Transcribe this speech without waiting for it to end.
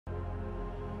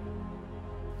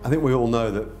I think we all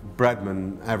know that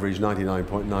Bradman averaged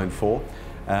 99.94,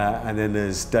 and then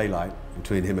there's daylight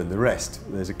between him and the rest.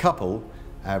 There's a couple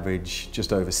average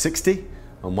just over 60,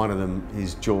 and one of them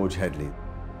is George Headley,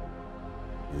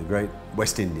 the great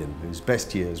West Indian whose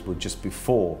best years were just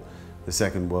before the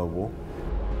Second World War.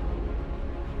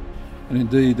 And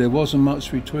indeed, there wasn't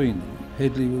much between them.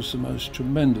 Headley was the most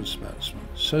tremendous batsman,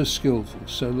 so skillful,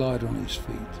 so light on his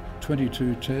feet.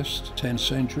 22 tests, 10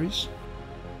 centuries.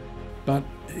 But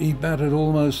he batted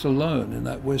almost alone in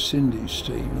that West Indies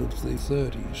team of the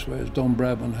 30s, whereas Don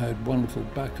Bradman had wonderful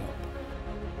backup.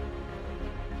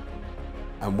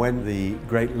 And when the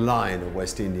great line of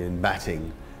West Indian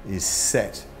batting is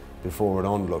set before an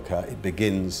onlooker, it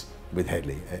begins with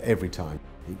Headley every time.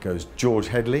 It goes George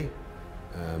Headley,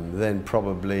 then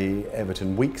probably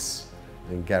Everton Weekes,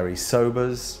 then Gary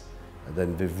Sobers,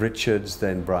 then Viv Richards,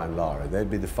 then Brian Lara. They'd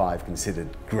be the five considered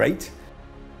great.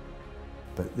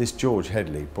 But this George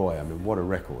Headley, boy, I mean, what a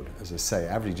record. As I say,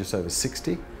 averaging just over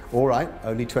 60. All right,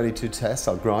 only 22 tests,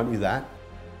 I'll grant you that.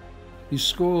 He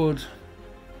scored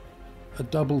a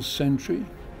double century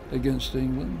against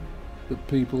England that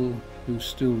people who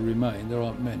still remain, there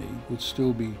aren't many, would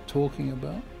still be talking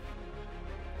about.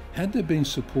 Had there been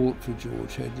support for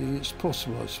George Headley, it's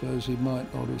possible, I suppose, he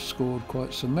might not have scored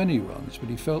quite so many runs, but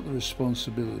he felt the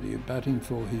responsibility of batting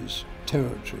for his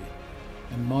territory,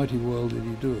 and mighty well did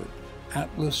he do it.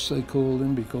 Atlas, they called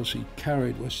him, because he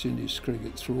carried West Indies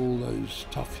cricket through all those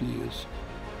tough years.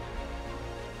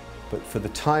 But for the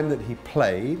time that he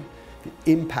played,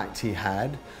 the impact he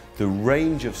had, the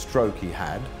range of stroke he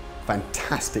had,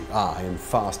 fantastic eye and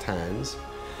fast hands,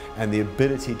 and the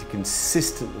ability to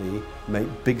consistently make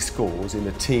big scores in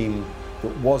a team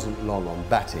that wasn't long on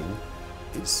batting,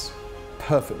 it's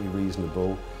perfectly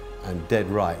reasonable and dead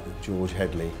right that George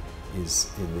Headley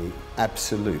is in the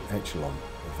absolute echelon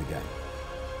of the game.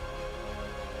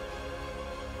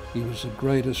 He was the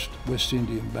greatest West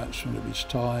Indian batsman of his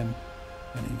time,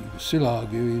 and you can still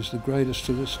argue he's the greatest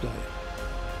to this day.